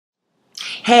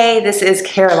Hey, this is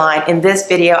Caroline. In this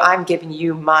video, I'm giving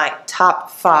you my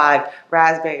top 5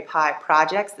 Raspberry Pi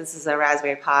projects. This is a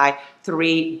Raspberry Pi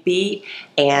 3B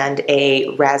and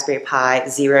a Raspberry Pi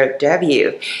Zero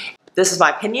W. This is my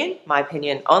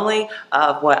opinion only,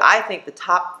 of what I think the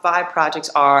top 5 projects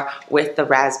are with the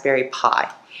Raspberry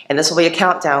Pi. And this will be a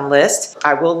countdown list.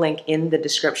 I will link in the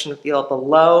description field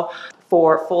below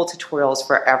for full tutorials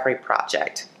for every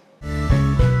project.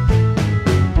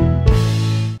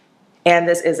 And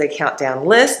this is a countdown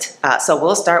list, so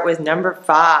we'll start with number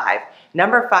 5.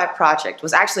 Number 5 project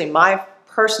was actually my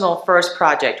personal first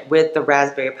project with the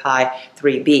Raspberry Pi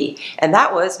 3B, and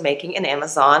that was making an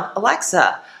Amazon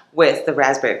Alexa with the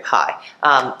Raspberry Pi.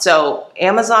 So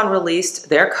Amazon released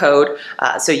their code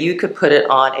so you could put it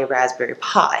on a Raspberry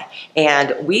Pi,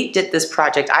 and we did this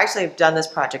project. I actually have done this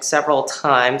project several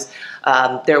times.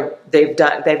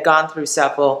 They've gone through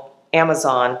several.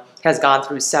 Amazon has gone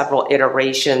through several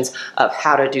iterations of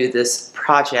how to do this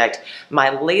project.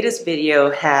 My latest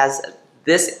video has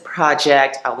this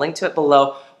project, I'll link to it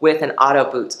below, with an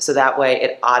auto boot, so that way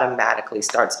it automatically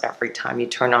starts every time you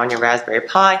turn on your Raspberry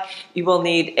Pi. You will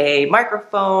need a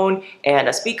microphone and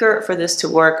a speaker for this to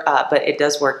work, but it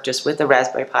does work just with the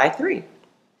Raspberry Pi 3.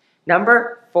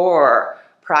 Number 4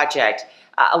 project.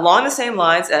 Along the same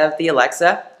lines of the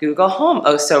Alexa, Google Home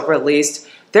also released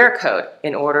their code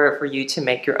in order for you to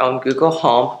make your own Google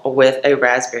Home with a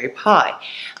Raspberry Pi.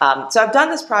 So I've done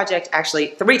this project actually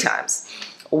 3 times.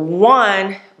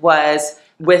 One was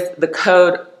with the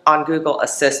code on Google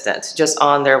Assistant, just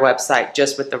on their website,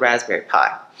 just with the Raspberry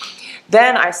Pi.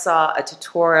 Then I saw a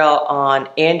tutorial on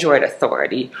Android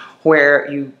Authority where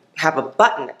you have a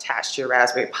button attached to your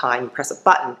Raspberry Pi and you press a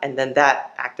button and then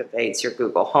that activates your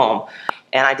Google Home.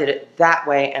 And I did it that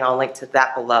way, and I'll link to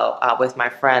that below with my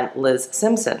friend Liz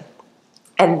Simpson.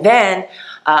 And then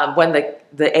when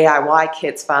the AIY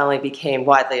kits finally became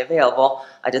widely available,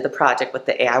 I did the project with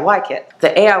the AIY kit. The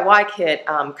AIY kit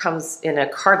comes in a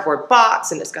cardboard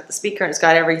box, and it's got the speaker and it's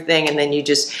got everything, and then you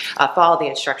just follow the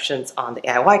instructions on the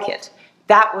AIY kit.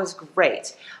 That was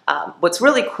great. What's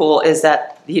really cool is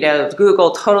that,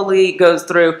 Google totally goes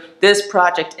through, this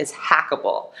project is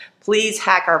hackable. Please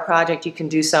hack our project. You can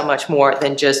do so much more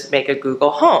than just make a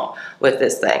Google Home with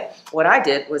this thing. What I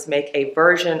did was make a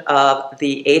version of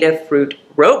the Adafruit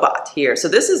robot here. So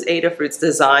this is Adafruit's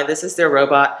design. This is their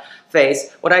robot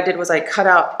face. What I did was I cut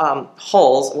out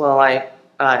holes. Well,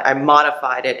 I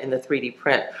modified it in the 3D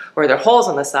print where there are holes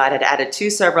on the side. I'd added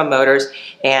 2 servo motors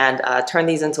and turned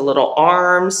these into little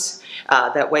arms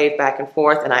that wave back and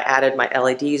forth, and I added my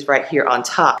LEDs right here on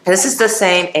top. And this is the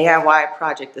same AIY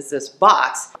project as this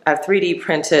box. I've 3D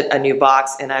printed a new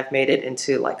box and I've made it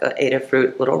into like an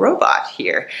Adafruit little robot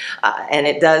here. And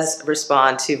it does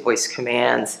respond to voice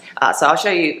commands. So I'll show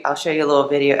you a little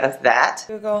video of that.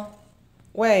 Google,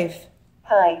 wave.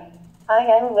 Hi, I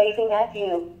am waving at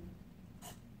you.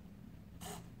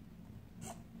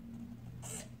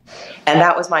 And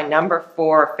that was my number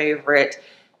 4 favorite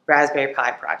Raspberry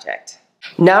Pi project.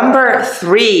 Number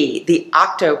 3, the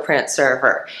Octo print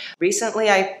server. Recently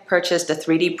I purchased a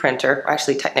 3D printer.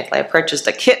 Actually, technically I purchased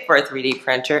a kit for a 3D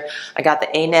printer. I got the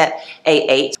ANET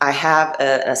A8. I have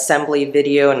an assembly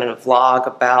video and a vlog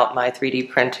about my 3D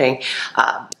printing.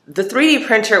 The 3D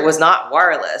printer was not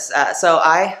wireless, so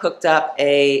I hooked up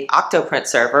a Octo print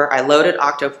server. I loaded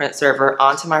Octo print server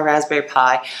onto my Raspberry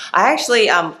Pi. I actually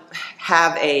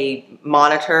have a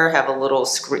monitor, have a little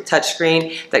touch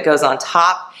screen that goes on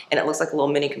top, and it looks like a little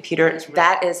mini computer.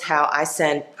 That is how I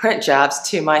send print jobs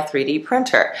to my 3D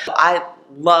printer. I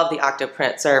love the Octo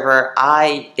print server.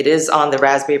 It is on the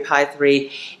Raspberry Pi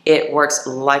 3. It works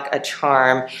like a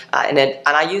charm, and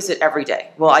I use it every day.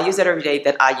 Well, I use it every day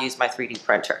that I use my 3D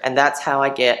printer, and that's how I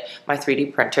get my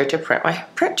 3D printer to print my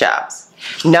print jobs.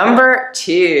 Number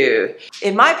 2.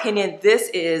 In my opinion, this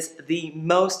is the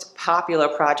most popular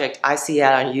project I see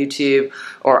out on YouTube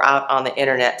or out on the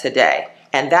internet today.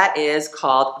 And that is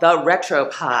called the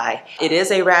RetroPie. It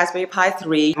is a Raspberry Pi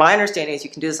 3. My understanding is you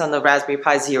can do this on the Raspberry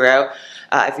Pi Zero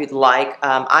if you'd like.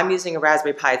 I'm using a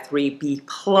Raspberry Pi 3B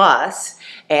Plus,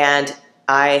 and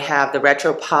I have the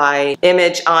RetroPie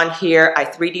image on here. I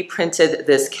 3D printed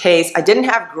this case. I didn't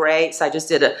have gray, so I just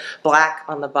did a black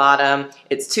on the bottom.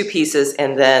 It's 2 pieces,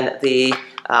 and then the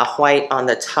white on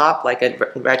the top, like a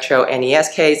retro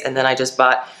NES case, and then I just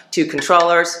bought 2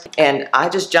 controllers, and I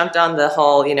just jumped on the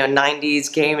whole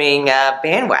 90s gaming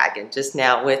bandwagon just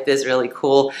now with this really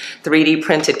cool 3D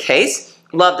printed case.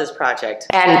 Love this project.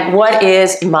 And what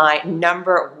is my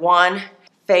number 1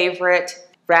 favorite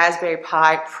Raspberry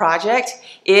Pi project,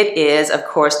 it is, of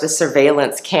course, the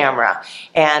surveillance camera.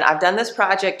 And I've done this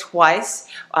project twice,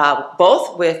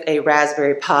 both with a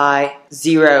Raspberry Pi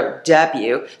Zero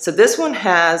W. So this one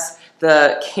has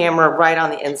the camera right on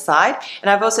the inside, and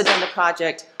I've also done the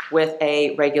project with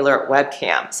a regular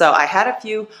webcam. So I had a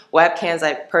few webcams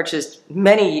I purchased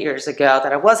many years ago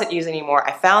that I wasn't using anymore.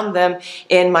 I found them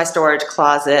in my storage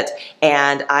closet,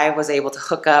 and I was able to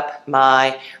hook up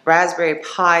my Raspberry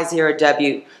Pi Zero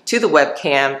W to the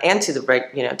webcam and to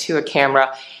the to a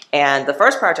camera. And the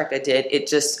first project I did, it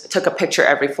just took a picture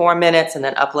every 4 minutes and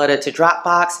then uploaded to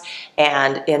Dropbox.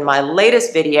 And in my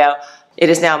latest video, it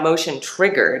is now motion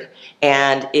triggered,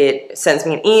 and it sends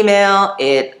me an email,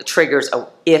 it triggers a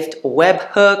IFT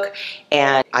webhook,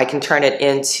 and I can turn it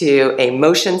into a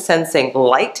motion sensing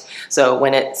light. So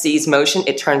when it sees motion,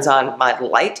 it turns on my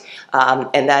light,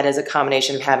 and that is a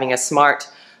combination of having a smart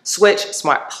switch,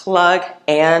 smart plug,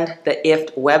 and the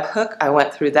IFT webhook. I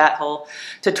went through that whole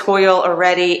tutorial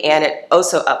already, and it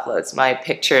also uploads my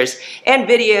pictures and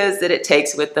videos that it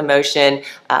takes with the motion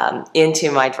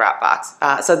into my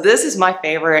Dropbox. So this is my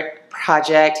favorite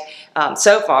project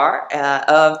so far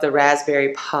of the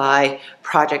Raspberry Pi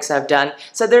projects I've done.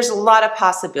 So there's a lot of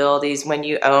possibilities when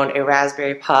you own a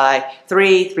Raspberry Pi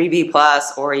 3, 3B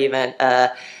Plus, or even a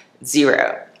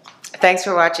Zero. Thanks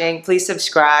for watching. Please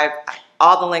subscribe.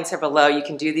 All the links are below. You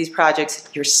can do these projects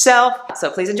yourself,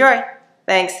 so please enjoy.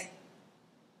 Thanks.